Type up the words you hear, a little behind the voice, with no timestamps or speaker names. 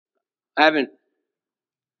I haven't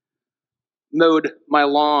mowed my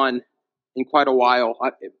lawn in quite a while.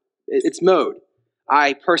 It's mowed.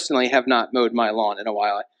 I personally have not mowed my lawn in a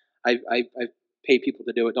while. I pay people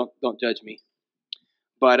to do it. Don't judge me.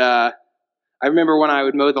 But I remember when I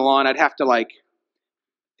would mow the lawn, I'd have to like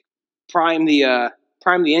prime the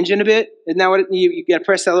engine a bit. Isn't that what you got to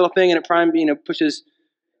press that little thing and it pushes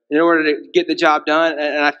in order to get the job done?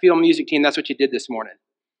 And I feel, music team, that's what you did this morning.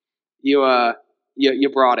 You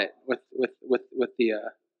brought it with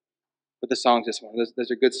the songs this morning.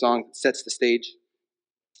 Those are good songs. It sets the stage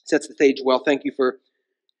well. Thank you for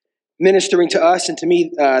ministering to us and to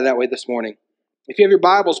me that way this morning. If you have your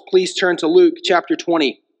Bibles, please turn to Luke chapter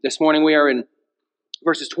 20. This morning we are in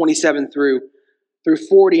verses 27 through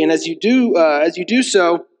 40. And as you do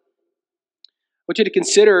so, I want you to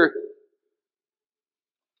consider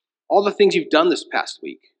all the things you've done this past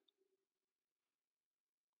week.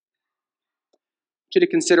 I want you to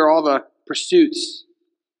consider all the pursuits,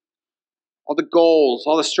 all the goals,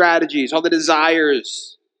 all the strategies, all the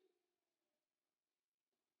desires,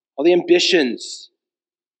 all the ambitions,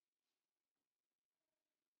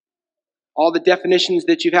 all the definitions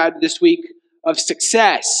that you've had this week of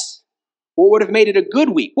success. What would have made it a good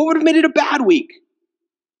week? What would have made it a bad week?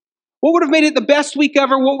 What would have made it the best week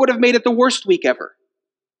ever? What would have made it the worst week ever?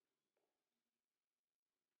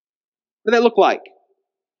 What did that look like?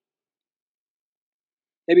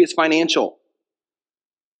 Maybe it's financial.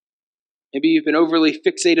 Maybe you've been overly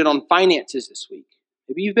fixated on finances this week.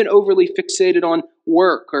 Maybe you've been overly fixated on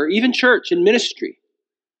work or even church and ministry.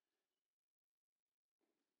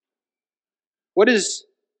 What is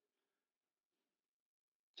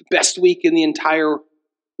the best week in the entire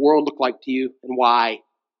world look like to you, and why?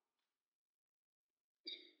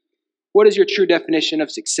 What is your true definition of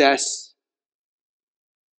success?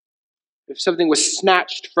 If something was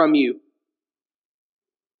snatched from you,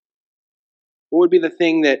 what would be the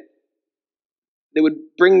thing that would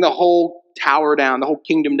bring the whole tower down, the whole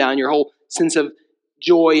kingdom down, your whole sense of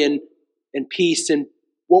joy and peace? And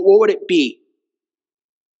what would it be?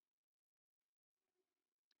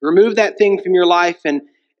 Remove that thing from your life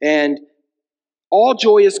and all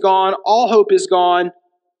joy is gone, all hope is gone,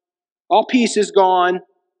 all peace is gone.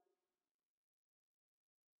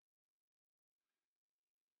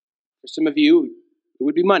 For some of you, it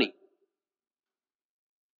would be money.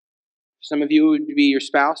 For some of you, it would be your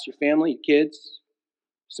spouse, your family, your kids.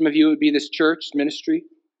 Some of you, it would be this church, ministry.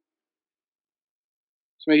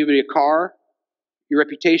 Some of you, it would be a car, your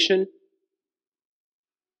reputation.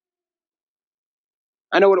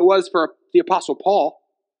 I know what it was for the Apostle Paul.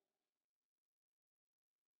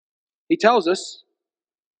 He tells us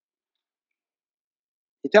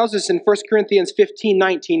in 1 Corinthians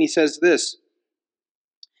 15:19, he says this: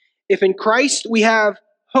 if in Christ we have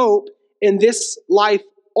hope in this life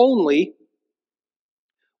only,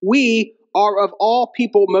 we are of all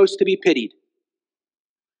people most to be pitied.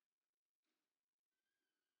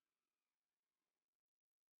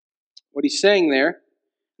 What he's saying there,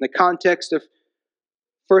 in the context of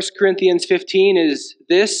 1 Corinthians 15, is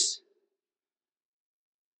this: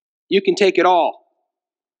 you can take it all.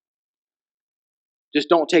 Just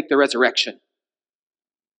don't take the resurrection.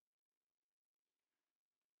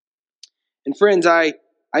 And friends, I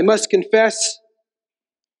must confess,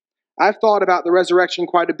 I've thought about the resurrection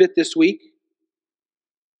quite a bit this week.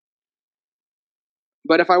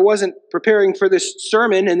 But if I wasn't preparing for this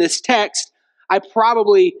sermon and this text, I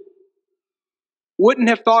probably wouldn't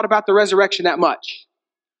have thought about the resurrection that much.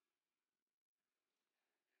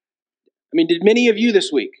 I mean, did many of you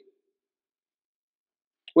this week?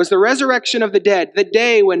 Was the resurrection of the dead, the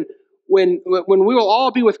day when we will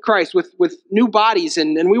all be with Christ, with new bodies,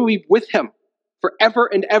 and we will be with Him forever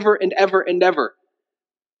and ever and ever and ever?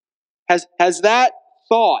 Has that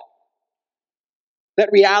thought, that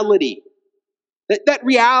reality,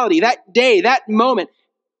 that day, that moment,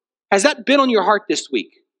 has that been on your heart this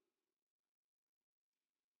week?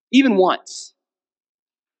 Even once?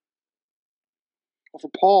 Well, for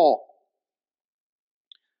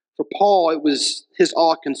Paul, it was his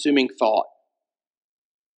all-consuming thought.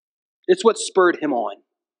 It's what spurred him on.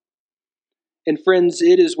 And friends,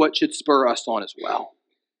 it is what should spur us on as well.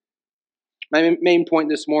 My main point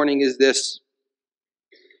this morning is this.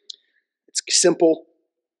 It's simple.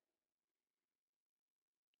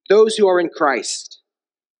 Those who are in Christ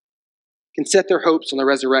can set their hopes on the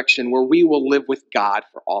resurrection, where we will live with God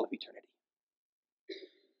for all of eternity.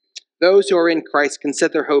 Those who are in Christ can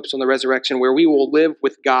set their hopes on the resurrection, where we will live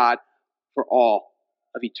with God for all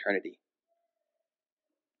of eternity.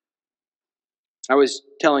 I was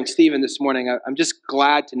telling Stephen this morning, I'm just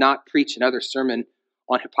glad to not preach another sermon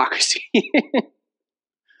on hypocrisy.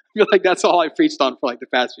 feel like that's all I preached on for like the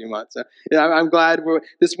past few months. So, yeah, I'm glad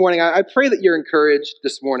this morning. I pray that you're encouraged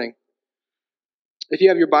this morning. If you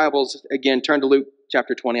have your Bibles, again, turn to Luke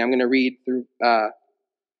chapter 20. I'm going to read through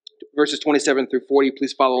verses 27 through 40.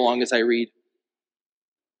 Please follow along as I read.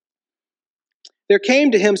 There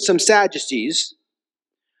came to him some Sadducees,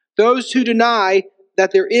 those who deny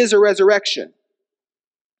that there is a resurrection.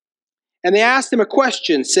 And they asked him a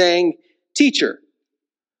question, saying, "Teacher,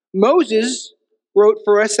 Moses wrote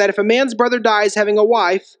for us that if a man's brother dies having a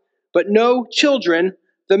wife, but no children,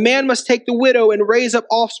 the man must take the widow and raise up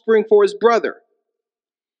offspring for his brother.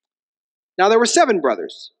 Now there were 7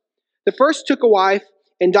 brothers. The first took a wife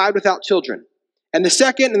and died without children. And the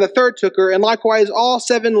second and the third took her, and likewise all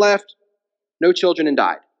 7 left no children and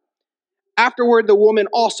died. Afterward the woman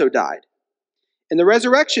also died. In the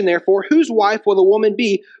resurrection, therefore, whose wife will the woman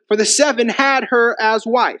be? For the 7 had her as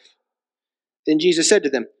wife." Then Jesus said to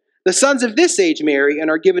them, "The sons of this age marry and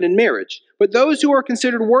are given in marriage. But those who are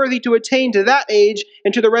considered worthy to attain to that age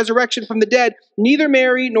and to the resurrection from the dead neither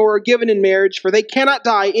marry nor are given in marriage, for they cannot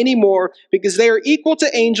die any more, because they are equal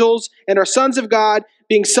to angels and are sons of God,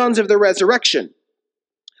 being sons of the resurrection.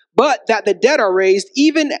 But that the dead are raised,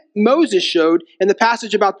 even Moses showed in the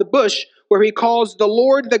passage about the bush, where he calls the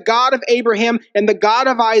Lord the God of Abraham and the God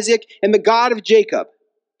of Isaac and the God of Jacob.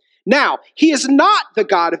 Now, he is not the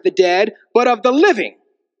God of the dead, but of the living,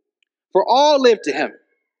 for all live to him."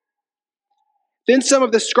 Then some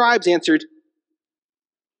of the scribes answered,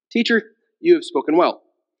 "Teacher, you have spoken well."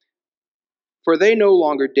 For they no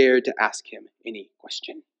longer dared to ask him any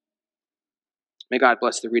question. May God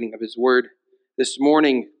bless the reading of his word this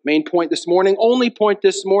morning. Main point this morning, only point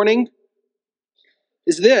this morning,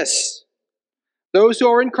 is this: those who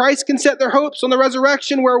are in Christ can set their hopes on the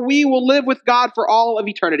resurrection, where we will live with God for all of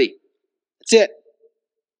eternity. That's it.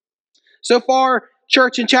 So far,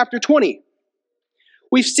 church, in chapter 20,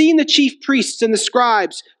 we've seen the chief priests and the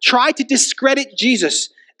scribes try to discredit Jesus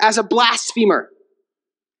as a blasphemer,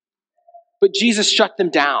 but Jesus shut them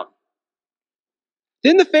down.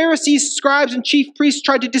 Then the Pharisees, scribes, and chief priests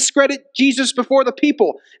tried to discredit Jesus before the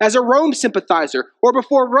people as a Rome sympathizer, or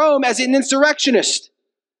before Rome as an insurrectionist,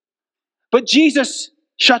 but Jesus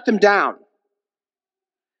shut them down.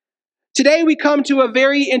 Today we come to a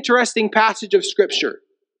very interesting passage of Scripture.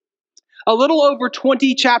 A little over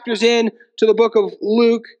 20 chapters in to the book of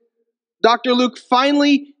Luke, Dr. Luke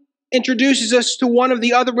finally introduces us to one of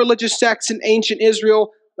the other religious sects in ancient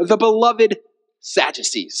Israel, the beloved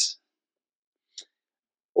Sadducees.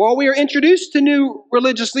 While we are introduced to new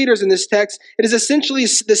religious leaders in this text, it is essentially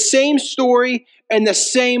the same story and the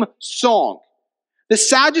same song. The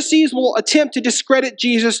Sadducees will attempt to discredit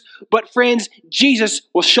Jesus, but friends, Jesus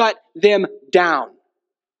will shut them down.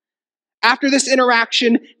 After this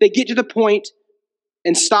interaction, they get to the point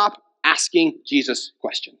and stop asking Jesus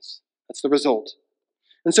questions. That's the result.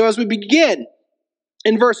 And so as we begin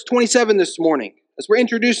in verse 27 this morning, as we're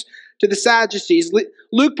introduced to the Sadducees,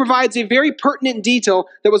 Luke provides a very pertinent detail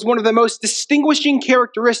that was one of the most distinguishing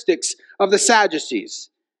characteristics of the Sadducees.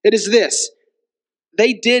 It is this: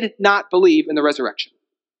 they did not believe in the resurrection.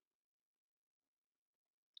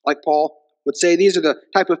 Like Paul would say, these are the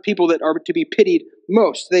type of people that are to be pitied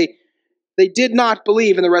most. They did not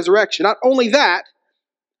believe in the resurrection. Not only that,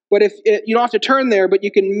 but if you don't have to turn there, but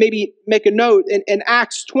you can maybe make a note. In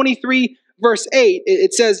Acts 23, verse 8,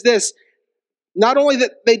 it says this: not only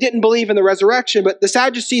that they didn't believe in the resurrection, but the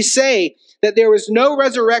Sadducees say that there was no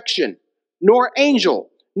resurrection, nor angel,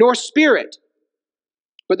 nor spirit.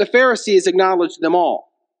 But the Pharisees acknowledged them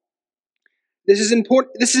all. This is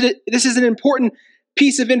important. This is an important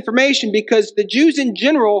piece of information, because the Jews in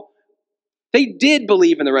general, they did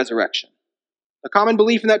believe in the resurrection. A common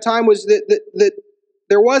belief in that time was that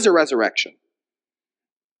there was a resurrection.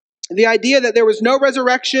 The idea that there was no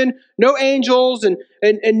resurrection, no angels, and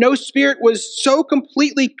no spirit was so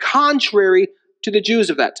completely contrary to the Jews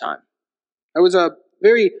of that time. That was a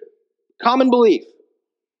very common belief.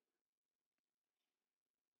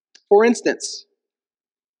 For instance,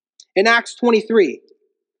 in Acts 23,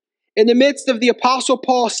 in the midst of the Apostle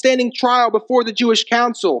Paul standing trial before the Jewish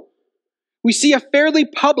council, we see a fairly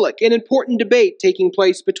public and important debate taking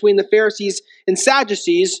place between the Pharisees and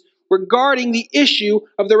Sadducees regarding the issue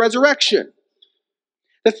of the resurrection.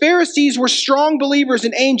 The Pharisees were strong believers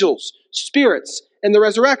in angels, spirits, and the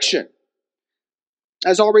resurrection.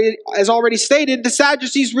 As already stated, the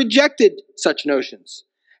Sadducees rejected such notions.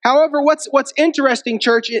 However, what's interesting,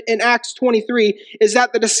 church, in Acts 23 is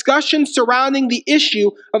that the discussion surrounding the issue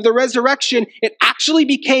of the resurrection, it actually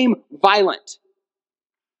became violent.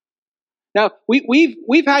 Now,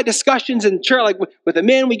 we've had discussions in church, like with the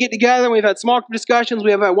men, we get together, and we've had small group discussions,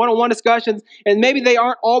 we have had one-on-one discussions, and maybe they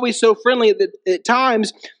aren't always so friendly at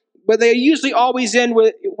times, but they usually always end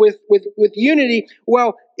with unity.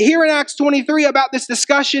 Well, here in Acts 23 about this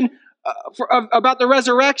discussion about the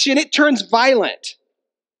resurrection, it turns violent.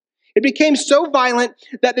 It became so violent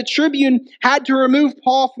that the tribune had to remove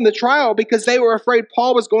Paul from the trial because they were afraid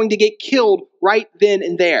Paul was going to get killed right then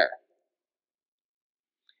and there.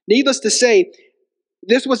 Needless to say,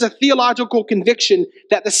 this was a theological conviction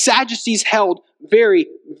that the Sadducees held very,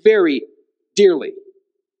 very dearly.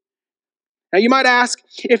 Now you might ask,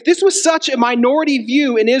 if this was such a minority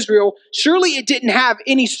view in Israel, surely it didn't have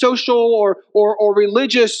any social or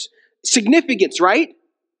religious significance, right?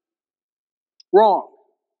 Wrong.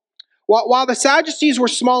 While the Sadducees were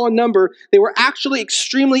small in number, they were actually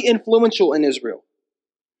extremely influential in Israel.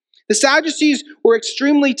 The Sadducees were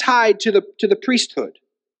extremely tied to the priesthood.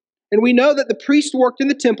 And we know that the priest worked in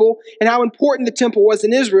the temple and how important the temple was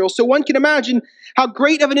in Israel. So one can imagine how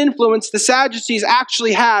great of an influence the Sadducees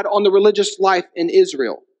actually had on the religious life in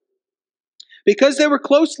Israel. Because they were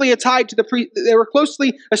closely tied to they were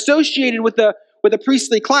closely associated with the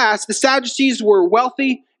priestly class, the Sadducees were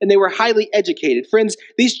wealthy and they were highly educated. Friends,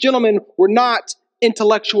 these gentlemen were not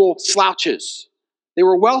intellectual slouches. They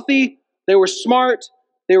were wealthy, they were smart,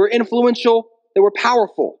 they were influential, they were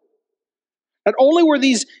powerful. Not only were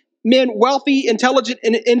these men wealthy, intelligent,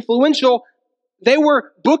 and influential, they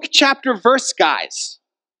were book, chapter, verse guys.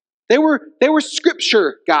 They were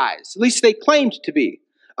scripture guys. At least they claimed to be.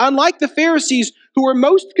 Unlike the Pharisees, who were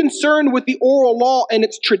most concerned with the oral law and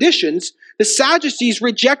its traditions, the Sadducees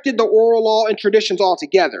rejected the oral law and traditions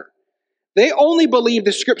altogether. They only believed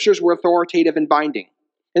the scriptures were authoritative and binding.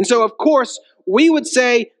 And so, of course, we would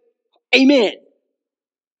say, amen.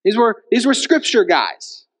 These were scripture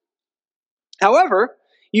guys. However,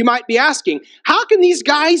 you might be asking, how can these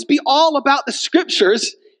guys be all about the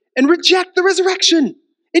scriptures and reject the resurrection?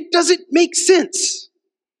 It doesn't make sense.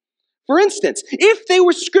 For instance, if they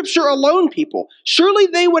were scripture alone people, surely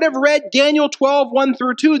they would have read Daniel 12, 1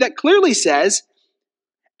 through 2 that clearly says,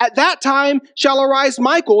 "At that time shall arise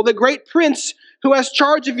Michael, the great prince who has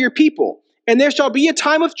charge of your people, and there shall be a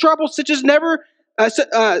time of trouble such as never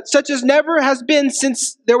has been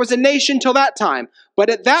since there was a nation till that time. But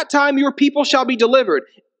at that time your people shall be delivered,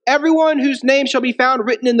 everyone whose name shall be found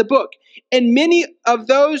written in the book. And many of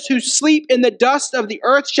those who sleep in the dust of the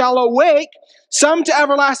earth shall awake, some to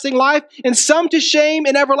everlasting life, and some to shame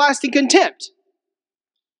and everlasting contempt."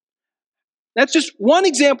 That's just one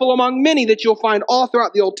example among many that you'll find all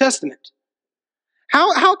throughout the Old Testament.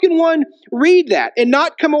 How can one read that and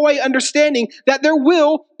not come away understanding that there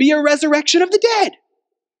will be a resurrection of the dead?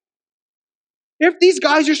 If these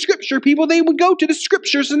guys are scripture people, they would go to the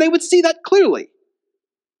scriptures and they would see that clearly.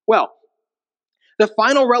 Well, the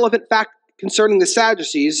final relevant fact concerning the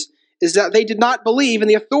Sadducees is that they did not believe in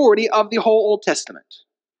the authority of the whole Old Testament.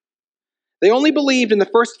 They only believed in the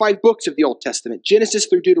first 5 books of the Old Testament, Genesis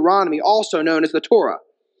through Deuteronomy, also known as the Torah.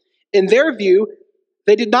 In their view,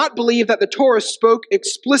 they did not believe that the Torah spoke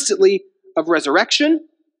explicitly of resurrection,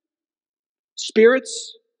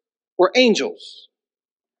 spirits, or angels.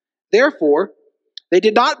 Therefore, they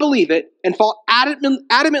did not believe it and fought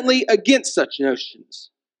adamantly against such notions.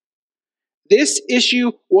 This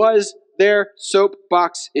issue was their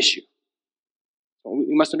soapbox issue.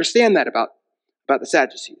 We must understand that about the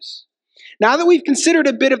Sadducees. Now that we've considered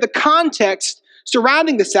a bit of the context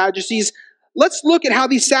surrounding the Sadducees, let's look at how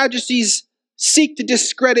these Sadducees seek to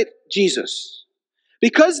discredit Jesus.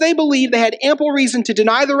 Because they believed they had ample reason to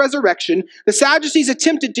deny the resurrection, the Sadducees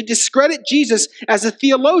attempted to discredit Jesus as a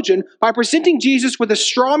theologian by presenting Jesus with a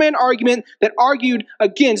straw man argument that argued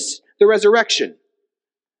against the resurrection.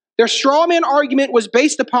 Their straw man argument was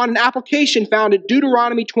based upon an application found in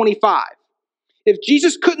Deuteronomy 25. If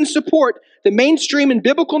Jesus couldn't support the mainstream and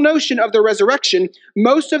biblical notion of the resurrection,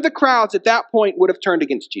 most of the crowds at that point would have turned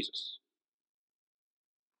against Jesus.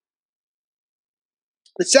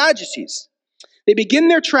 The Sadducees, they begin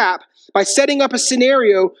their trap by setting up a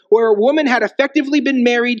scenario where a woman had effectively been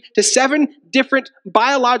married to 7 different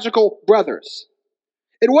biological brothers.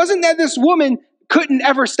 It wasn't that this woman couldn't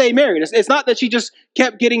ever stay married. It's not that she just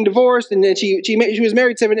kept getting divorced and then she was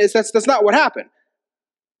married 7. That's not what happened.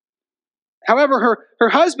 However, her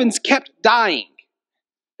husbands kept dying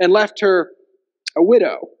and left her a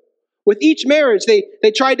widow. With each marriage,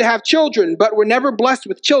 they tried to have children, but were never blessed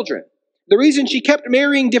with children. The reason she kept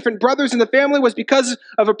marrying different brothers in the family was because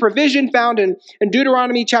of a provision found in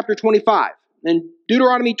Deuteronomy chapter 25. In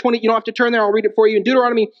Deuteronomy 20, you don't have to turn there, I'll read it for you. In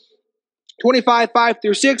Deuteronomy 25, 5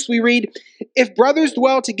 through 6, we read, "If brothers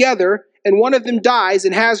dwell together and one of them dies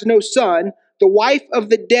and has no son, the wife of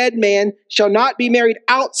the dead man shall not be married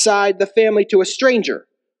outside the family to a stranger.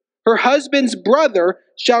 Her husband's brother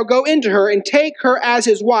shall go into her and take her as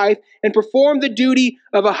his wife and perform the duty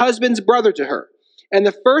of a husband's brother to her. And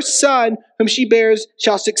the first son whom she bears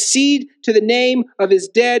shall succeed to the name of his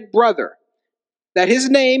dead brother, that his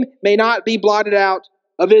name may not be blotted out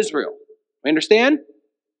of Israel. Understand?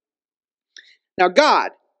 Now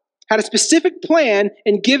God had a specific plan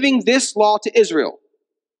in giving this law to Israel.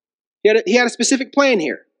 He had a specific plan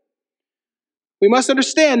here. We must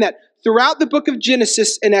understand that throughout the book of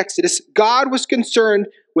Genesis and Exodus, God was concerned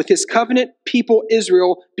with his covenant people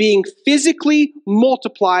Israel being physically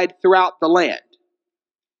multiplied throughout the land.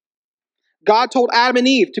 God told Adam and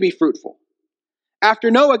Eve to be fruitful. After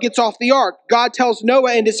Noah gets off the ark, God tells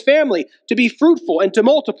Noah and his family to be fruitful and to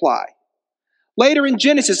multiply. Later in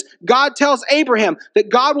Genesis, God tells Abraham that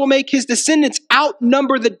God will make his descendants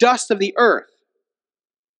outnumber the dust of the earth.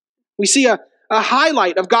 We see a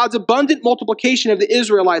highlight of God's abundant multiplication of the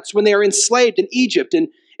Israelites when they are enslaved in Egypt in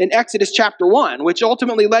Exodus chapter 1, which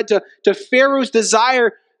ultimately led to Pharaoh's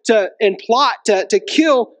desire and plot to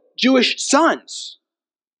kill Jewish sons.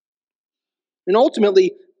 And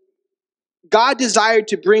ultimately, God desired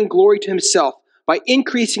to bring glory to himself by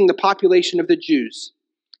increasing the population of the Jews,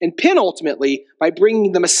 and penultimately by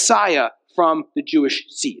bringing the Messiah from the Jewish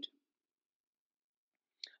seed.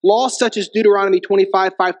 Laws such as Deuteronomy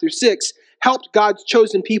 25, 5 through 6 helped God's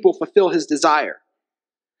chosen people fulfill his desire.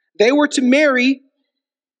 They were to marry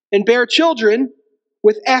and bear children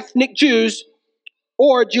with ethnic Jews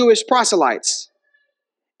or Jewish proselytes.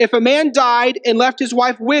 If a man died and left his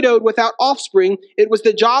wife widowed without offspring, it was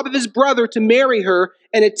the job of his brother to marry her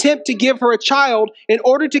and attempt to give her a child in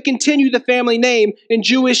order to continue the family name and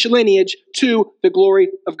Jewish lineage to the glory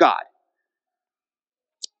of God.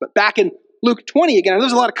 But back in Luke 20 again,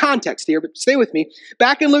 there's a lot of context here, but stay with me.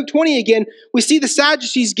 Back in Luke 20 again, we see the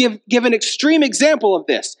Sadducees give an extreme example of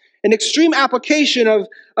this, an extreme application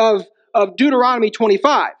of Deuteronomy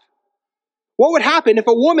 25. What would happen if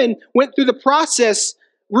a woman went through the process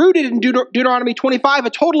rooted in Deuteronomy 25 a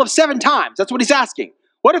total of 7 times? That's what he's asking.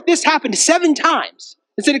 What if this happened 7 times?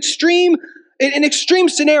 It's an extreme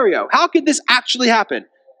scenario. How could this actually happen?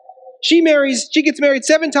 She gets married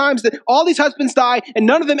 7 times, that all these husbands die, and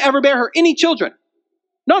none of them ever bear her any children.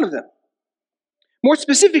 None of them. More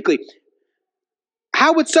specifically,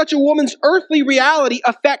 how would such a woman's earthly reality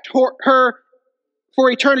affect her for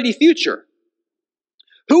eternity future?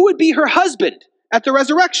 Who would be her husband at the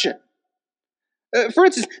resurrection? For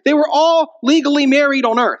instance, they were all legally married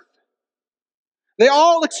on earth. They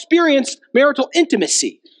all experienced marital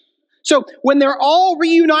intimacy. So when they're all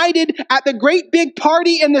reunited at the great big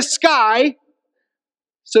party in the sky,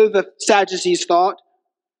 so the Sadducees thought,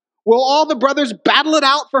 will all the brothers battle it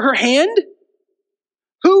out for her hand?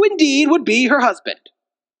 Who indeed would be her husband?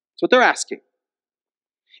 That's what they're asking.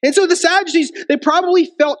 And so the Sadducees, they probably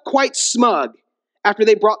felt quite smug after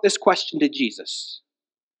they brought this question to Jesus.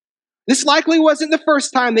 This likely wasn't the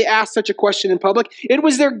first time they asked such a question in public. It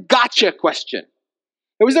was their gotcha question.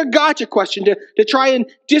 It was their gotcha question to try and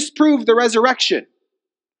disprove the resurrection.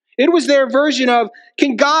 It was their version of,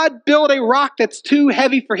 can God build a rock that's too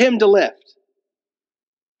heavy for him to lift?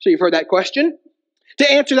 So you've heard that question.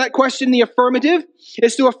 To answer that question in the affirmative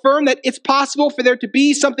is to affirm that it's possible for there to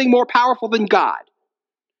be something more powerful than God.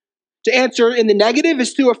 To answer in the negative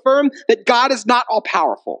is to affirm that God is not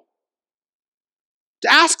all-powerful.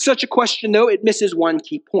 To ask such a question, though, it misses one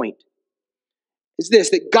key point. Is this,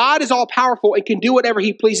 that God is all-powerful and can do whatever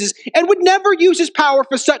he pleases and would never use his power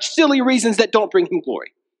for such silly reasons that don't bring him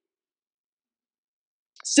glory.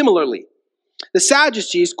 Similarly, the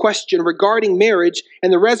Sadducees' question regarding marriage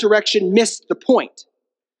and the resurrection missed the point.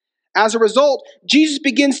 As a result, Jesus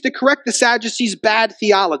begins to correct the Sadducees' bad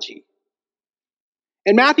theology.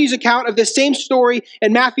 In Matthew's account of this same story,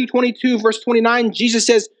 in Matthew 22, verse 29, Jesus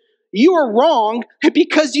says, "You are wrong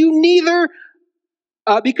because you neither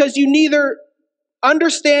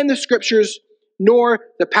understand the scriptures nor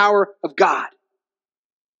the power of God."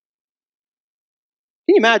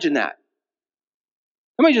 Can you imagine that?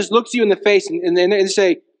 Somebody just looks you in the face and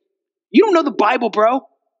say, "You don't know the Bible, bro.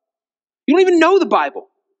 You don't even know the Bible.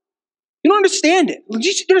 You don't understand it."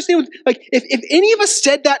 You should understand, if any of us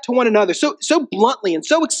said that to one another so bluntly and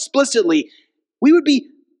so explicitly, we would be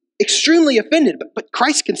extremely offended. But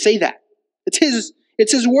Christ can say that. It's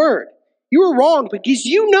his word. You are wrong because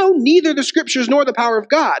you know neither the scriptures nor the power of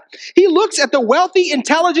God. He looks at the wealthy,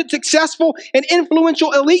 intelligent, successful, and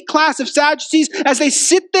influential elite class of Sadducees as they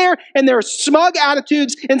sit there in their smug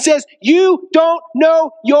attitudes and says, "You don't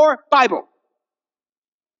know your Bible."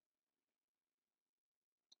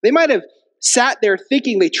 They might have sat there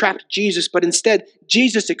thinking they trapped Jesus, but instead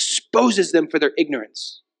Jesus exposes them for their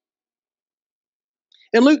ignorance.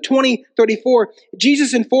 In Luke 20:34,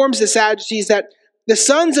 Jesus informs the Sadducees that the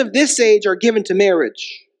sons of this age are given to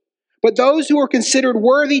marriage, but those who are considered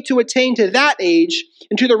worthy to attain to that age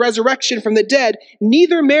and to the resurrection from the dead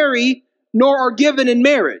neither marry nor are given in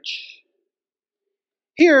marriage.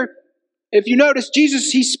 Here, if you notice,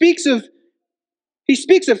 Jesus, he speaks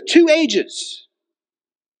of two ages.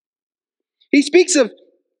 He speaks of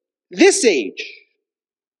this age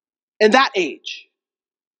and that age.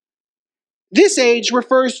 This age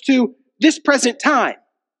refers to this present time.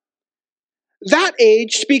 That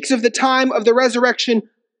age speaks of the time of the resurrection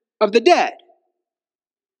of the dead.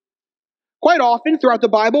 Quite often throughout the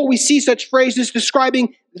Bible, we see such phrases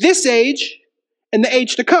describing this age and the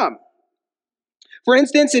age to come. For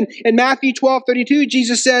instance, in Matthew 12:32,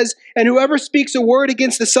 Jesus says, "And whoever speaks a word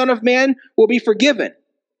against the Son of Man will be forgiven.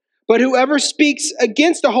 But whoever speaks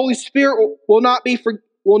against the Holy Spirit will not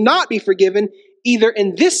be forgiven either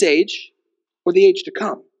in this age or the age to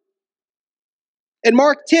come." In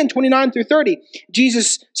Mark 10:29-30,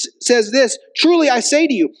 Jesus says this, "Truly I say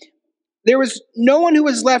to you, there is no one who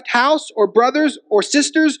has left house or brothers or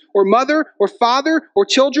sisters or mother or father or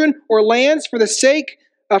children or lands for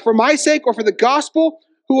my sake or for the gospel,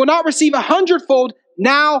 who will not receive 100-fold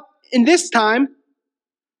now in this time,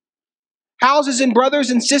 houses and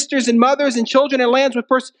brothers and sisters and mothers and children and lands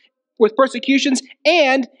with persecutions,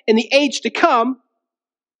 and in the age to come,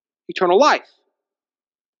 eternal life."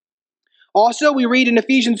 Also, we read in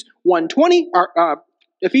Ephesians 1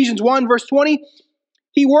 verse 20,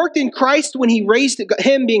 "He worked in Christ when he raised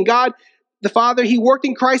him, being God the Father. He worked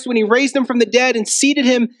in Christ when he raised him from the dead and seated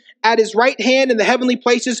him at his right hand in the heavenly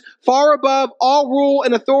places, far above all rule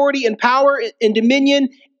and authority and power and dominion,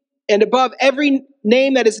 and above every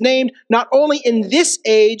name that is named, not only in this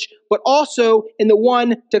age, but also in the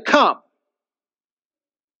one to come."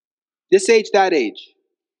 This age, that age.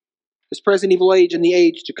 This present evil age and the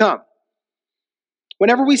age to come.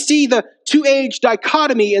 Whenever we see the two-age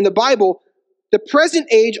dichotomy in the Bible, the present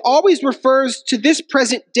age always refers to this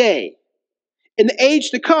present day, and the age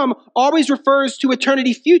to come always refers to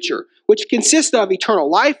eternity future, which consists of eternal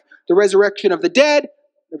life, the resurrection of the dead,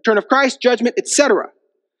 the return of Christ, judgment, etc.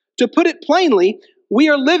 To put it plainly, we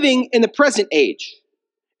are living in the present age,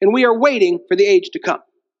 and we are waiting for the age to come.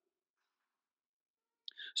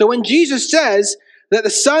 So when Jesus says that the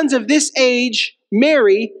sons of this age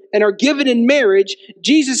marry and are given in marriage,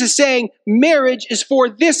 Jesus is saying marriage is for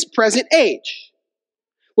this present age.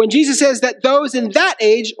 When Jesus says that those in that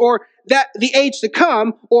age, or that the age to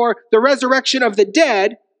come, or the resurrection of the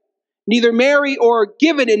dead, neither marry or are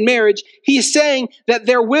given in marriage, he is saying that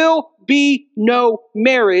there will be no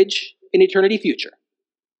marriage in eternity future.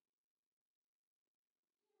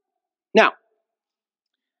 Now,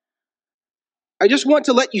 I just want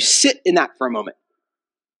to let you sit in that for a moment. I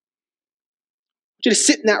want you to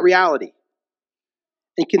sit in that reality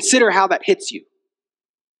and consider how that hits you.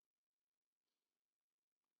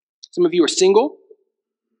 Some of you are single.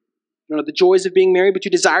 You don't know the joys of being married, but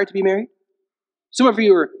you desire to be married. Some of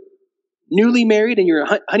you are newly married and you're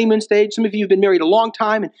at honeymoon stage. Some of you have been married a long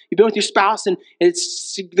time and you've been with your spouse and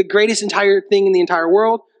it's the greatest entire thing in the entire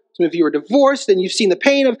world. Some of you are divorced and you've seen the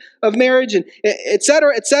pain of marriage, and et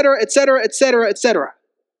cetera, et cetera, et cetera, et cetera, et cetera.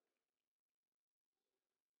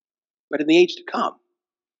 But in the age to come,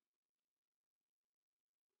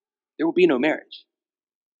 there will be no marriage.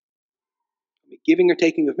 Giving or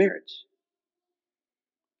taking of marriage.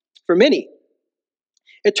 For many,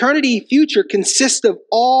 eternity future consists of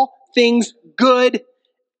all things good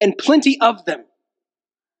and plenty of them.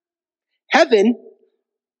 Heaven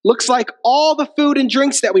looks like all the food and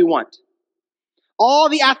drinks that we want, all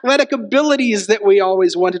the athletic abilities that we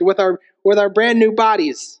always wanted with our brand new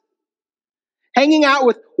bodies, hanging out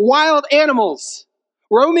with wild animals,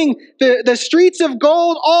 roaming the streets of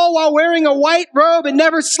gold, all while wearing a white robe and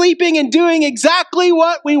never sleeping and doing exactly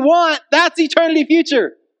what we want. That's eternity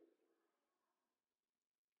future.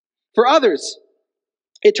 For others,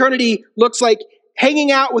 eternity looks like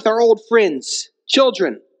hanging out with our old friends,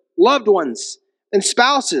 children, loved ones, and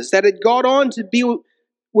spouses that had gone on to be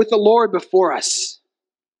with the Lord before us.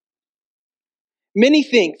 Many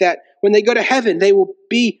think that when they go to heaven, they will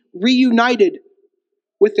be reunited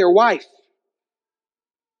with their wife.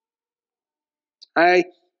 I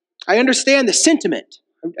understand the sentiment.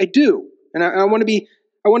 I do. And I want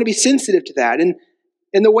to be sensitive to that. And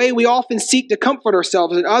in the way we often seek to comfort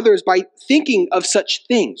ourselves and others by thinking of such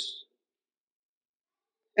things.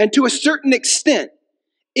 And to a certain extent,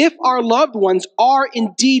 if our loved ones are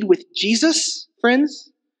indeed with Jesus,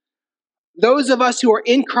 friends, those of us who are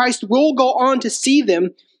in Christ will go on to see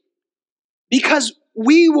them because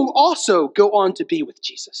we will also go on to be with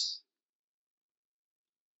Jesus.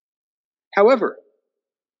 However,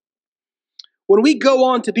 when we go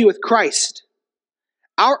on to be with Christ,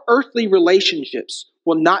 our earthly relationships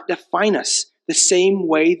will not define us the same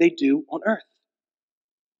way they do on earth.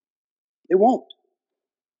 It won't.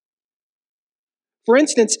 For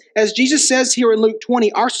instance, as Jesus says here in Luke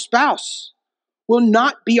 20, our spouse will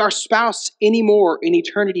not be our spouse anymore in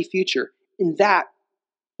eternity future, and that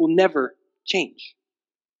will never change.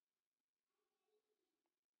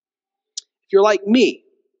 If you're like me,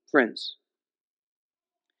 friends,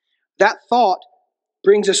 that thought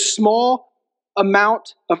brings a small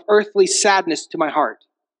amount of earthly sadness to my heart.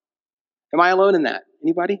 Am I alone in that?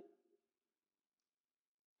 Anybody?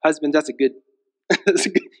 Husbands, that's a good,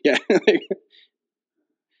 yeah.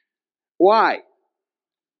 Why?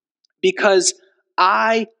 Because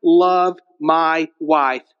I love my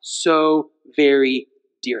wife so very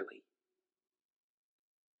dearly.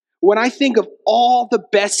 When I think of all the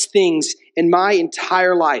best things in my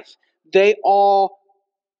entire life, they all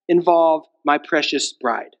involve my precious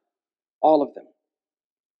bride. All of them.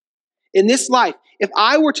 In this life, if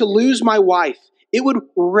I were to lose my wife, it would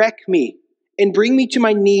wreck me and bring me to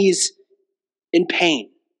my knees in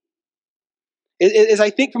pain. As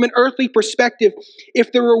I think from an earthly perspective,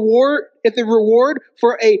 if the reward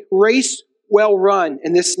for a race well run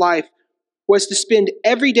in this life was to spend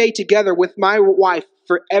every day together with my wife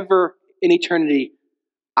forever in eternity,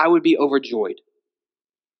 I would be overjoyed.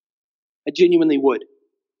 I genuinely would.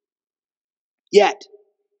 Yet,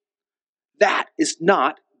 that is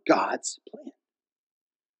not God's plan.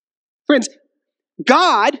 Friends,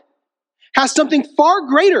 God has something far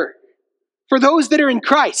greater for those that are in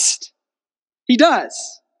Christ. He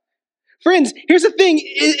does. Friends, here's the thing.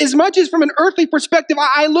 As much as from an earthly perspective,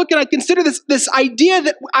 I look and I consider this idea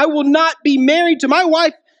that I will not be married to my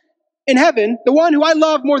wife in heaven, the one who I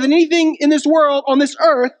love more than anything in this world, on this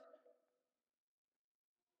earth.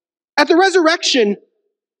 At the resurrection,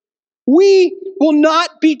 we will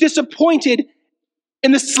not be disappointed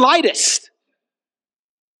in the slightest.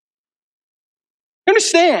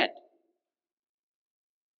 Understand?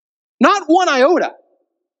 Not one iota.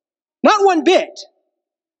 Not one bit.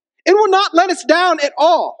 It will not let us down at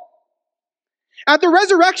all. At the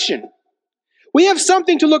resurrection, we have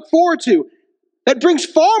something to look forward to that brings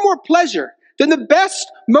far more pleasure than the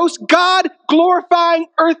best, most God-glorifying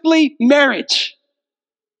earthly marriage.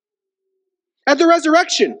 At the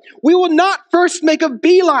resurrection, we will not first make a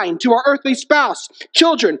beeline to our earthly spouse,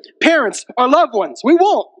 children, parents, or loved ones. We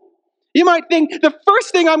won't. You might think the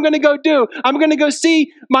first thing I'm going to go do, I'm going to go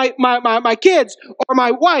see my kids or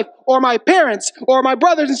my wife or my parents or my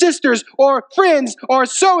brothers and sisters or friends or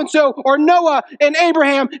so-and-so or Noah and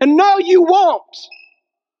Abraham. And no, you won't.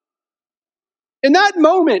 In that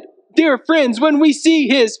moment, dear friends, when we see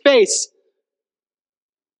his face,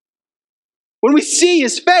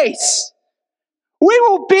 we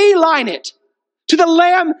will beeline it to the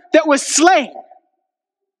Lamb that was slain.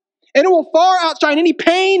 And it will far outshine any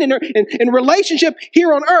pain and relationship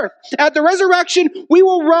here on earth. At the resurrection, we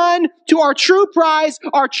will run to our true prize,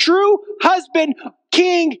 our true husband,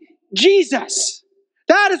 King Jesus.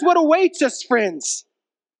 That is what awaits us, friends.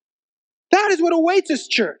 That is what awaits us,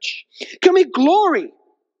 church. Can we glory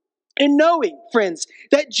in knowing, friends,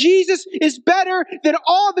 that Jesus is better than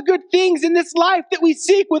all the good things in this life that we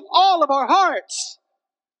seek with all of our hearts?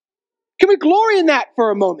 Can we glory in that for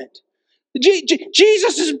a moment?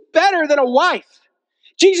 Jesus is better than a wife.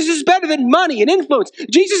 Jesus is better than money and influence.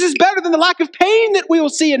 Jesus is better than the lack of pain that we will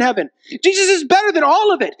see in heaven. Jesus is better than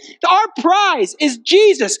all of it. Our prize is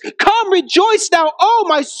Jesus. Come rejoice now, oh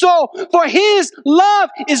my soul, for his love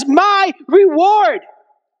is my reward.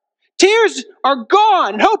 Tears are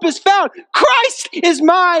gone and hope is found. Christ is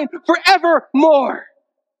mine forevermore.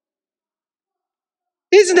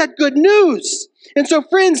 Isn't that good news? And so,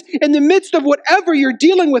 friends, in the midst of whatever you're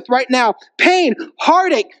dealing with right now, pain,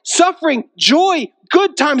 heartache, suffering, joy,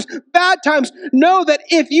 good times, bad times, know that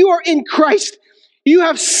if you are in Christ, you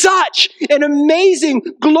have such an amazing,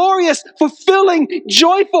 glorious, fulfilling,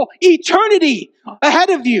 joyful eternity ahead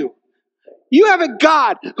of you. You have a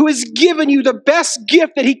God who has given you the best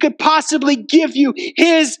gift that he could possibly give you,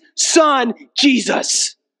 his Son,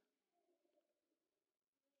 Jesus.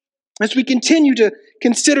 As we continue to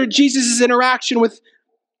consider Jesus' interaction with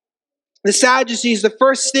the Sadducees, the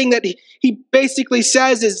first thing that he basically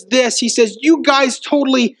says is this. He says, you guys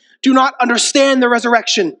totally do not understand the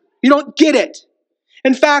resurrection. You don't get it.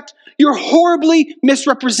 In fact, you're horribly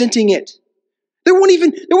misrepresenting it. There won't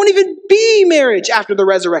even be marriage after the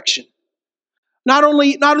resurrection. Not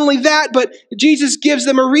only that, but Jesus gives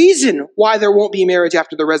them a reason why there won't be marriage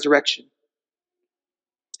after the resurrection.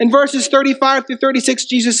 In verses 35 through 36,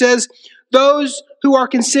 Jesus says, those who are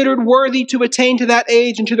considered worthy to attain to that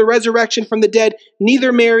age and to the resurrection from the dead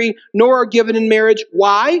neither marry nor are given in marriage.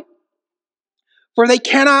 Why? For they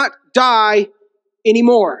cannot die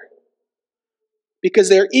anymore, because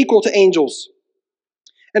they are equal to angels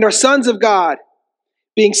and are sons of God,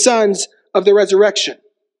 being sons of the resurrection.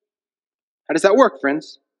 How does that work,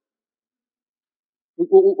 friends?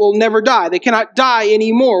 We'll never die. They cannot die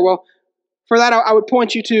anymore. Well, for that, I would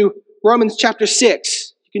point you to Romans chapter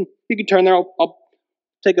 6. You can turn there. I'll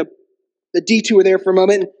take a detour there for a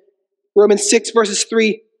moment. Romans 6, verses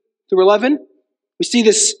 3 through 11. We see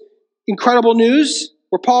this incredible news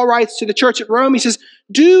where Paul writes to the church at Rome. He says,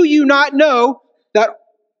 do you not know that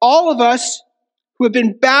all of us who have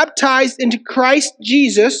been baptized into Christ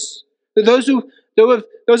Jesus, those of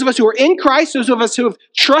us who are in Christ, those of us who have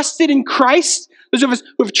trusted in Christ, those of us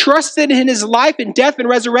who have trusted in his life and death and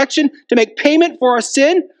resurrection to make payment for our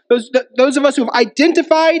sin, those of us who have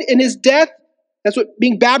identified in his death, that's what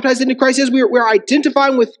being baptized into Christ is. We're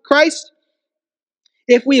identifying with Christ.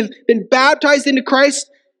 If we have been baptized into Christ,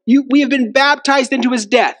 we have been baptized into his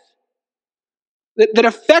death. That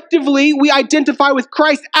effectively we identify with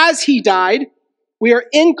Christ as he died. We are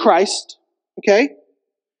in Christ, okay?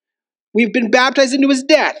 We've been baptized into his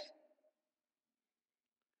death.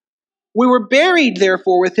 We were buried,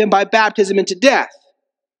 therefore, with him by baptism into death.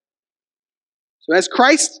 So as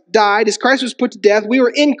Christ died, as Christ was put to death, we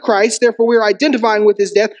were in Christ, therefore we are identifying with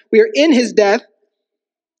his death. We are in his death.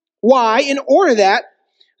 Why? In order that,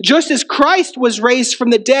 just as Christ was raised from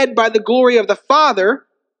the dead by the glory of the Father,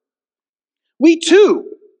 we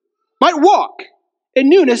too might walk in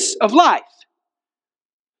newness of life.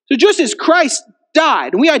 So just as Christ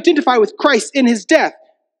died, and we identify with Christ in his death,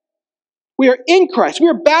 we are in Christ. We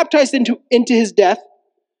are baptized into his death.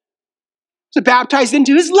 So baptized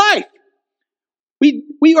into his life.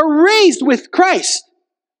 We are raised with Christ.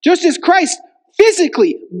 Just as Christ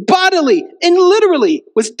physically, bodily, and literally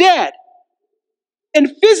was dead.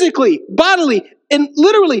 And physically, bodily, and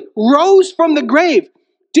literally rose from the grave.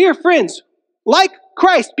 Dear friends, like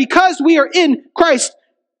Christ, because we are in Christ,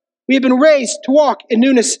 we have been raised to walk in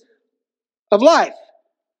newness of life.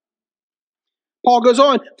 Paul goes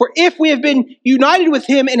on, for if we have been united with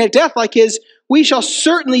him in a death like his, we shall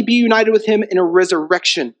certainly be united with him in a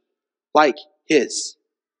resurrection like his.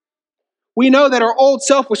 We know that our old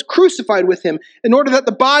self was crucified with him in order that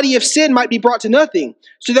the body of sin might be brought to nothing,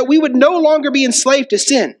 so that we would no longer be enslaved to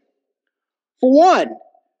sin. For one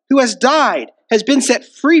who has died has been set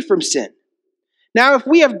free from sin. Now, if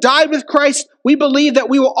we have died with Christ, we believe that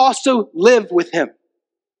we will also live with him.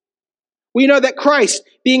 We know that Christ,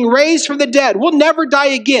 being raised from the dead, will never die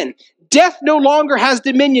again. Death no longer has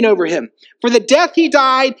dominion over him. For the death he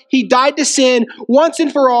died to sin once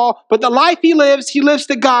and for all, but the life he lives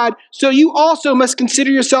to God. So you also must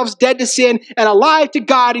consider yourselves dead to sin and alive to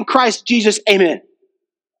God in Christ Jesus. Amen. Do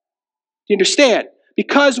you understand?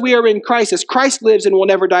 Because we are in Christ, as Christ lives and will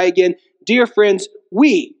never die again, dear friends,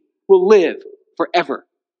 we will live forever.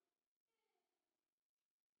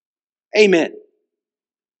 Amen.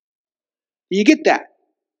 Do you get that?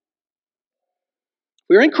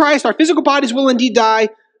 We are in Christ, our physical bodies will indeed die,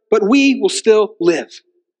 but we will still live.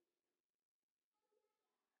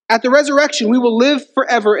 At the resurrection, we will live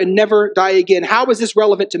forever and never die again. How is this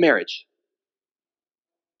relevant to marriage?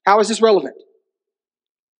 How is this relevant?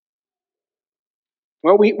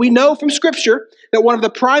 Well, we know from Scripture that one of the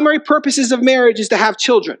primary purposes of marriage is to have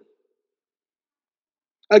children.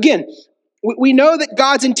 Again, we know that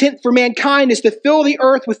God's intent for mankind is to fill the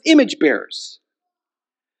earth with image bearers.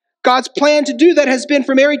 God's plan to do that has been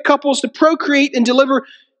for married couples to procreate and deliver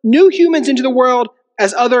new humans into the world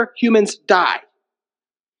as other humans die.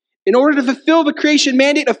 In order to fulfill the creation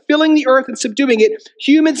mandate of filling the earth and subduing it,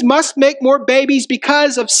 humans must make more babies.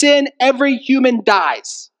 Because of sin, every human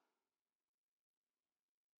dies.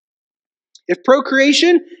 If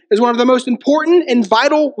procreation is one of the most important and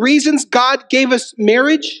vital reasons God gave us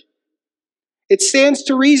marriage, it stands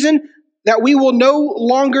to reason that we will no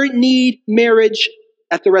longer need marriage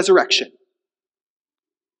at the resurrection.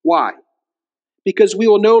 Why? Because we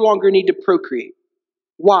will no longer need to procreate.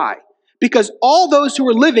 Why? Because all those who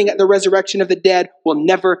are living at the resurrection of the dead will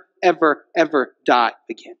never, ever, ever die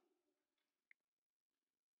again.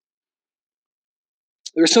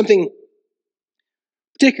 There's something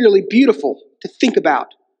particularly beautiful to think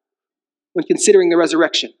about when considering the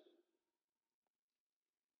resurrection.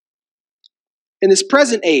 In this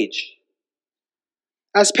present age,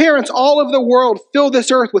 as parents all over the world fill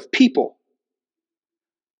this earth with people,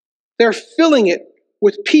 they're filling it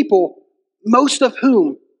with people, most of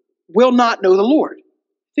whom will not know the Lord.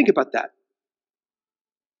 Think about that.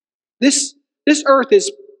 This earth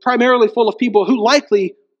is primarily full of people who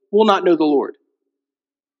likely will not know the Lord.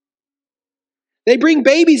 They bring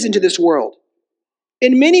babies into this world,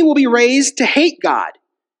 and many will be raised to hate God.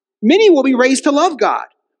 Many will be raised to love God.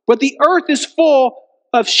 But the earth is full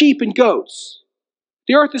of sheep and goats.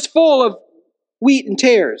 The earth is full of wheat and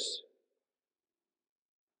tares.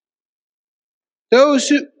 Those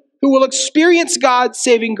who will experience God's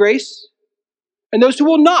saving grace, and those who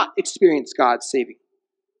will not experience God's saving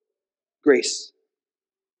grace.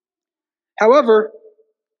 However,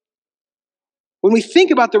 when we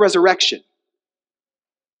think about the resurrection,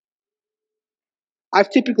 I've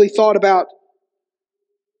typically thought about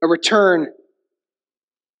a return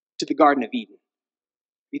to the Garden of Eden.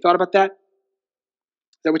 Have you thought about that?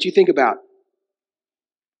 Is that what you think about?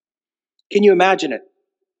 Can you imagine it?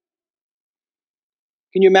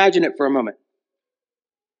 Can you imagine it for a moment?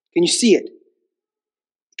 Can you see it?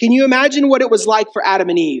 Can you imagine what it was like for Adam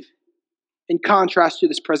and Eve in contrast to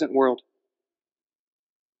this present world?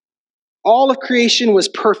 All of creation was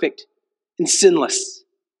perfect and sinless.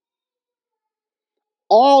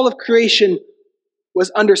 All of creation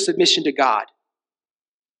was under submission to God.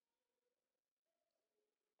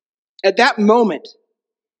 At that moment,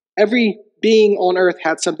 every being on earth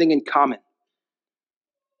had something in common.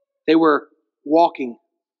 They were walking.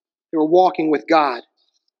 They were walking with God.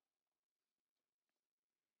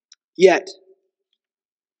 Yet,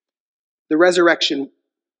 the resurrection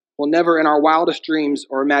will never in our wildest dreams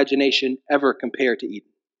or imagination ever compare to Eden.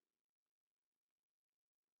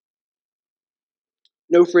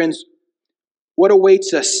 No, friends, what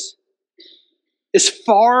awaits us is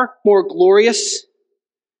far more glorious,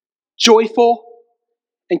 joyful,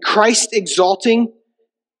 and Christ-exalting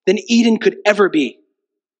than Eden could ever be.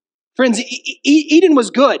 Friends, Eden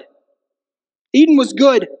was good. Eden was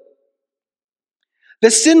good. The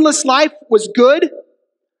sinless life was good.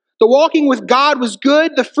 The walking with God was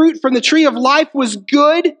good. The fruit from the tree of life was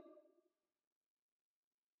good.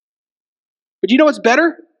 But do you know what's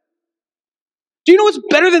better? Do you know what's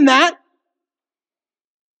better than that?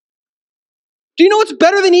 Do you know what's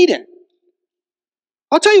better than Eden?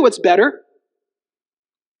 I'll tell you what's better.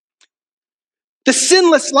 The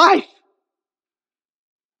sinless life.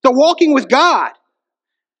 The walking with God.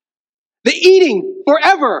 The eating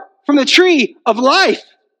forever from the tree of life.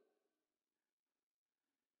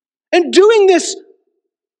 And doing this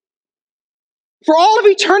for all of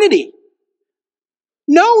eternity.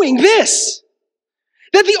 Knowing this,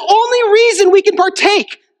 that the only reason we can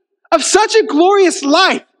partake of such a glorious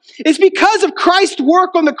life is because of Christ's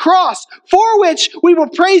work on the cross, for which we will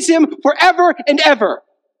praise Him forever and ever.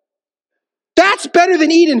 That's better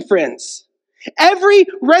than Eden, friends. Every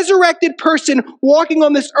resurrected person walking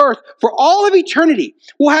on this earth for all of eternity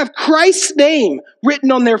will have Christ's name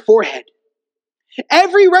written on their forehead.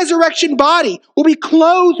 Every resurrection body will be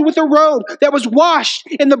clothed with a robe that was washed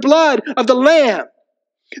in the blood of the Lamb.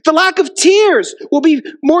 The lack of tears will be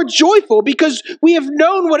more joyful because we have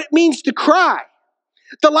known what it means to cry.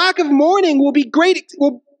 The lack of mourning will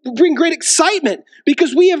bring great excitement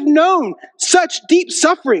because we have known such deep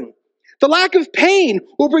suffering. The lack of pain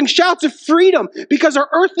will bring shouts of freedom because our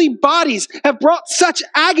earthly bodies have brought such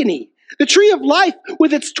agony. The tree of life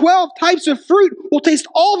with its 12 types of fruit will taste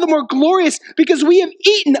all the more glorious because we have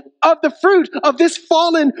eaten of the fruit of this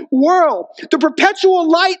fallen world. The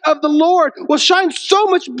perpetual light of the Lord will shine so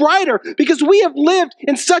much brighter because we have lived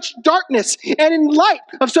in such darkness, and in light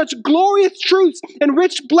of such glorious truths and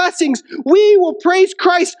rich blessings, we will praise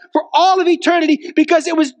Christ for all of eternity because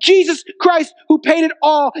it was Jesus Christ who paid it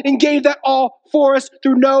all and gave that all for us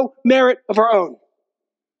through no merit of our own.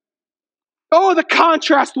 Oh, the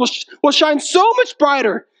contrast will shine so much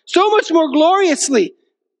brighter, so much more gloriously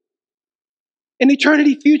in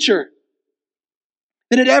eternity future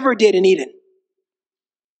than it ever did in Eden.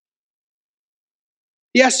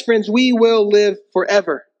 Yes, friends, we will live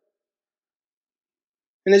forever.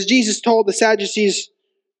 And as Jesus told the Sadducees,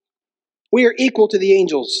 we are equal to the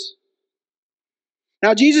angels.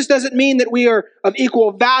 Now, Jesus doesn't mean that we are of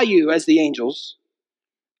equal value as the angels.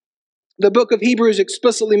 The book of Hebrews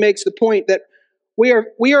explicitly makes the point that we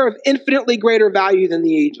are of infinitely greater value than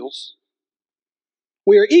the angels.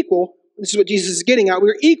 We are equal. This is what Jesus is getting at. We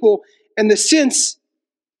are equal in the sense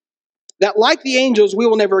that, like the angels, we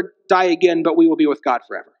will never die again, but we will be with God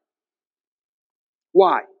forever.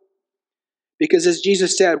 Why? Because as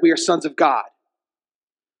Jesus said, we are sons of God.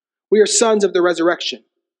 We are sons of the resurrection.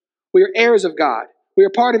 We are heirs of God. We are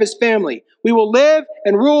part of His family. We will live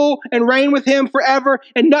and rule and reign with Him forever,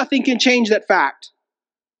 and nothing can change that fact.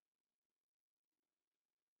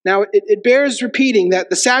 Now, it bears repeating that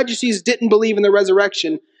the Sadducees didn't believe in the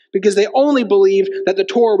resurrection because they only believed that the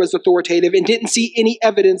Torah was authoritative and didn't see any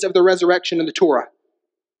evidence of the resurrection in the Torah.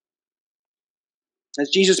 As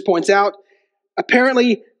Jesus points out,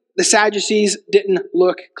 apparently the Sadducees didn't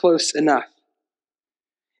look close enough.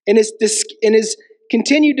 In his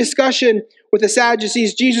continued discussion with the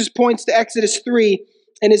Sadducees, Jesus points to Exodus 3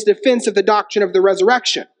 and his defense of the doctrine of the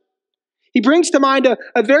resurrection. He brings to mind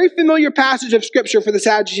a very familiar passage of Scripture for the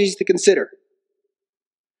Sadducees to consider.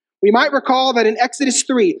 We might recall that in Exodus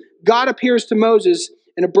 3, God appears to Moses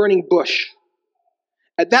in a burning bush.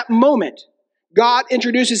 At that moment, God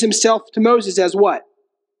introduces himself to Moses as what?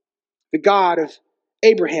 The God of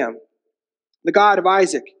Abraham, the God of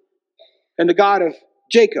Isaac, and the God of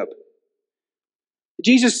Jacob.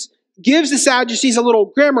 Jesus gives the Sadducees a little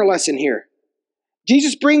grammar lesson here.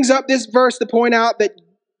 Jesus brings up this verse to point out that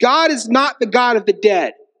God is not the God of the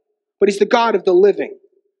dead, but he's the God of the living,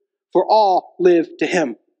 for all live to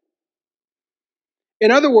him. In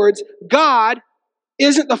other words, God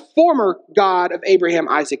isn't the former God of Abraham,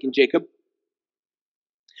 Isaac, and Jacob.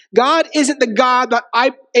 God isn't the God that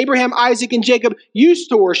Abraham, Isaac, and Jacob used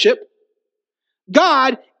to worship.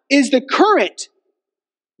 God is the current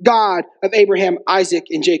God of Abraham, Isaac,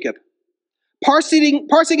 and Jacob. Parsing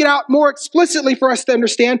it out more explicitly for us to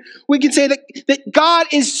understand, we can say that God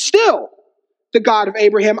is still the God of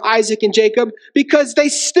Abraham, Isaac, and Jacob because they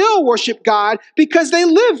still worship God because they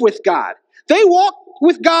live with God. They walk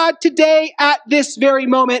with God today at this very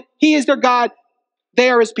moment. He is their God. They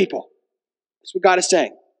are his people. That's what God is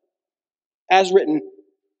saying, as written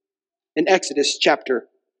in Exodus chapter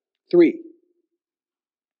 3.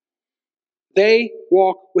 They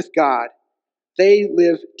walk with God. They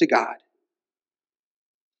live to God.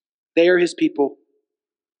 They are his people.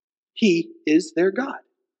 He is their God.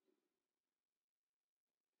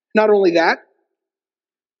 Not only that,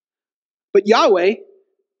 but Yahweh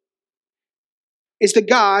is the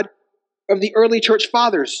God of the early church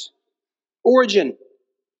fathers. Origen,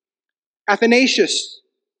 Athanasius,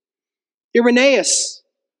 Irenaeus,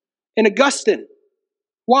 and Augustine.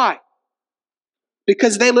 Why?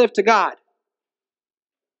 Because they live to God.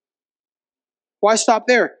 Why stop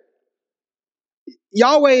there?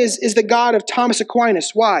 Yahweh is the God of Thomas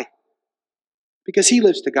Aquinas. Why? Because he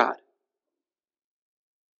lives to God.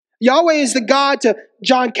 Yahweh is the God to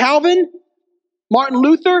John Calvin, Martin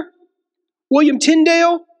Luther, William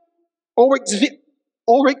Tyndale, Ulrich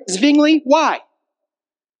Zwingli. Why?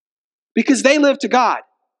 Because they live to God.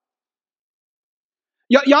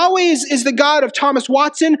 Yahweh is the God of Thomas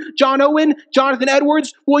Watson, John Owen, Jonathan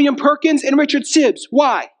Edwards, William Perkins, and Richard Sibbes.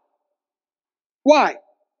 Why? Why?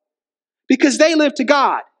 Because they live to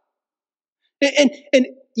God. And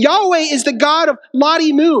Yahweh is the God of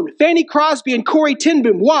Lottie Moon, Fanny Crosby, and Corrie ten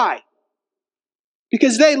Boom. Why?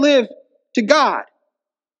 Because they live to God.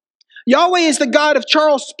 Yahweh is the God of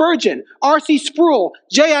Charles Spurgeon, R.C. Sproul,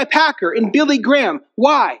 J.I. Packer, and Billy Graham.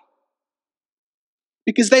 Why?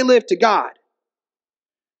 Because they live to God.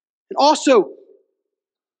 And also,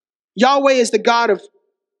 Yahweh is the God of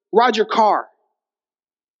Roger Carr,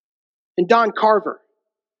 and Don Carver,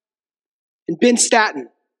 and Ben Statton,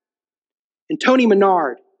 and Tony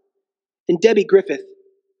Menard, and Debbie Griffith.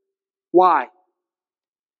 Why?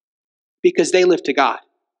 Because they live to God.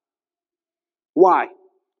 Why?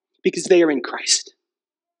 Because they are in Christ.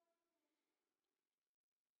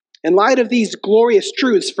 In light of these glorious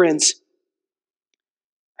truths, friends,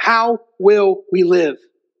 how will we live?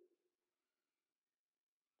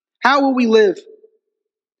 How will we live?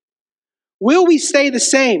 Will we stay the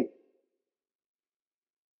same?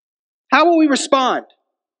 How will we respond?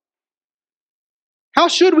 How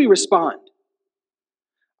should we respond?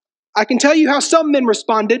 I can tell you how some men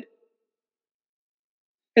responded.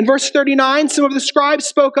 In verse 39, some of the scribes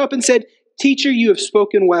spoke up and said, "Teacher, you have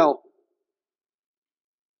spoken well."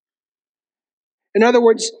 In other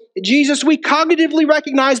words, Jesus, we cognitively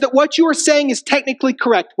recognize that what you are saying is technically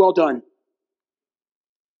correct. Well done.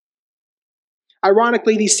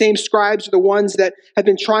 Ironically, these same scribes are the ones that have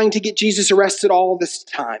been trying to get Jesus arrested all this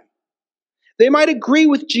time. They might agree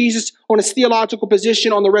with Jesus on his theological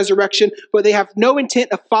position on the resurrection, but they have no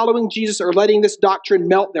intent of following Jesus or letting this doctrine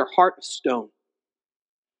melt their heart of stone.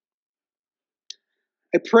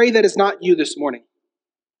 I pray that is not you this morning.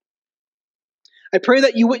 I pray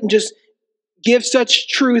that you wouldn't just give such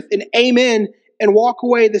truth and amen and walk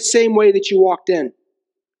away the same way that you walked in.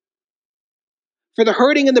 For the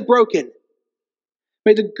hurting and the broken,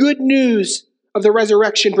 may the good news of the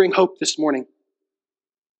resurrection bring hope this morning.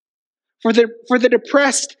 For the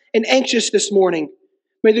depressed and anxious this morning,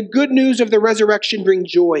 may the good news of the resurrection bring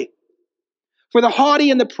joy. For the haughty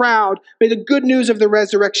and the proud, may the good news of the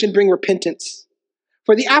resurrection bring repentance.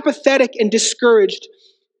 For the apathetic and discouraged,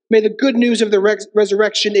 may the good news of the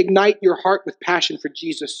resurrection ignite your heart with passion for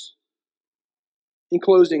Jesus. In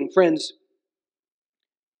closing, friends,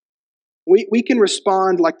 we can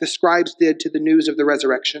respond like the scribes did to the news of the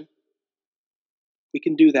resurrection. We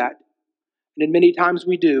can do that. And many times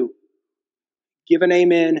we do. Give an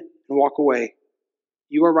amen and walk away.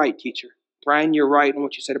 You are right, teacher. Brian, you're right in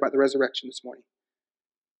what you said about the resurrection this morning.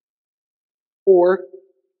 Or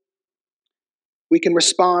we can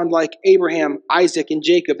respond like Abraham, Isaac, and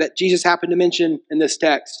Jacob that Jesus happened to mention in this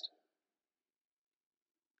text.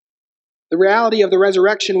 The reality of the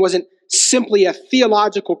resurrection wasn't simply a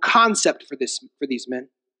theological concept for these men.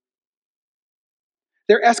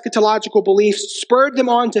 Their eschatological beliefs spurred them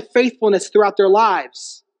on to faithfulness throughout their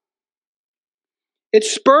lives. It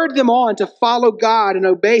spurred them on to follow God and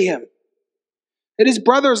obey Him. It is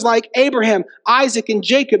brothers like Abraham, Isaac, and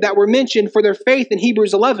Jacob that were mentioned for their faith in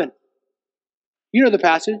Hebrews 11. You know the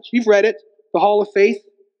passage. You've read it, the Hall of Faith.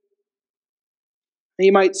 And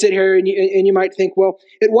you might sit here and you might think, well,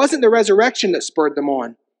 it wasn't the resurrection that spurred them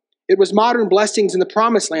on. It was modern blessings in the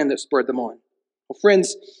promised land that spurred them on. Well,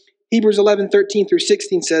 friends, Hebrews 11:13 through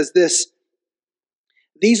 16 says this: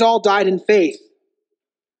 these all died in faith,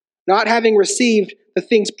 not having received the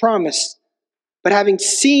things promised, but having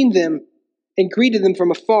seen them and greeted them from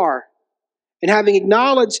afar, and having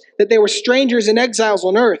acknowledged that they were strangers and exiles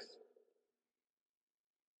on earth.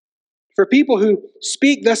 For people who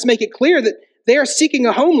speak thus make it clear that they are seeking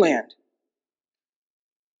a homeland.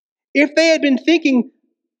 If they had been thinking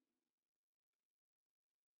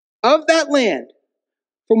of that land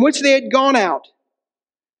from which they had gone out,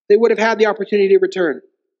 they would have had the opportunity to return.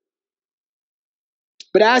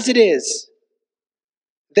 But as it is,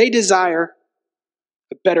 they desire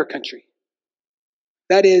a better country.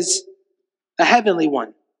 That is, a heavenly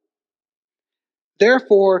one.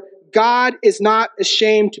 Therefore, God is not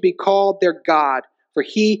ashamed to be called their God, for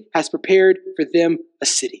He has prepared for them a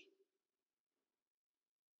city.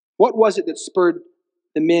 What was it that spurred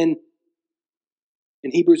the men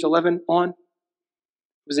in Hebrews 11 on? It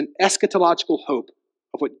was an eschatological hope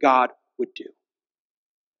of what God would do.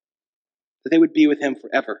 That they would be with Him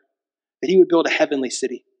forever. That He would build a heavenly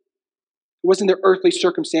city. It wasn't their earthly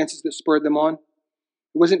circumstances that spurred them on.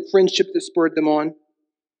 It wasn't friendship that spurred them on.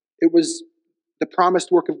 It was the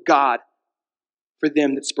promised work of God for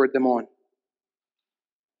them that spurred them on.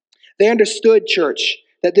 They understood, church,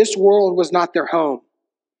 that this world was not their home,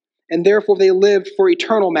 and therefore they lived for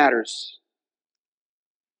eternal matters.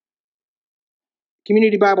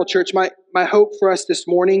 Community Bible Church, my hope for us this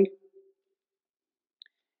morning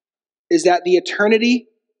is that the eternity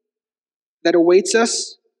that awaits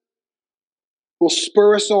us will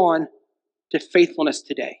spur us on to faithfulness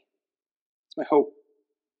today. That's my hope.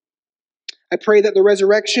 I pray that the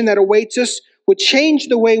resurrection that awaits us would change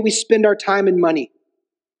the way we spend our time and money.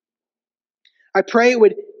 I pray it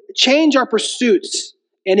would change our pursuits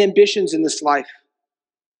and ambitions in this life.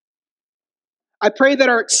 I pray that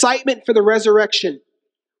our excitement for the resurrection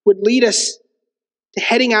would lead us to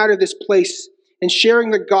heading out of this place and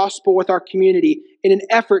sharing the gospel with our community in an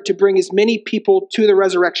effort to bring as many people to the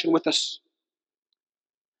resurrection with us.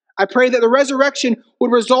 I pray that the resurrection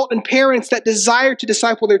would result in parents that desire to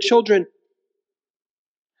disciple their children.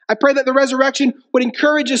 I pray that the resurrection would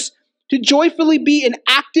encourage us to joyfully be an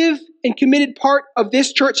active and committed part of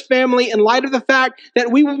this church family in light of the fact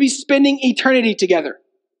that we will be spending eternity together.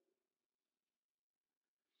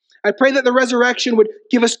 I pray that the resurrection would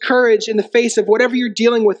give us courage in the face of whatever you're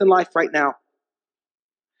dealing with in life right now.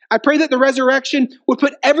 I pray that the resurrection would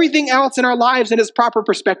put everything else in our lives in its proper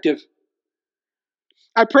perspective.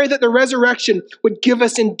 I pray that the resurrection would give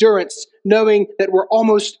us endurance, knowing that we're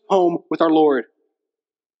almost home with our Lord.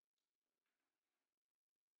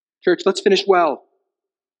 Church, let's finish well.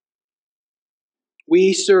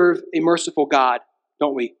 We serve a merciful God,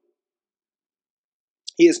 don't we?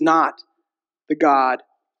 He is not the God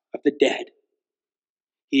of the dead.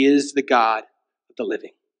 He is the God of the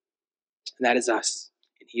living. And that is us.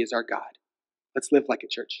 And He is our God. Let's live like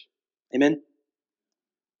it, church. Amen.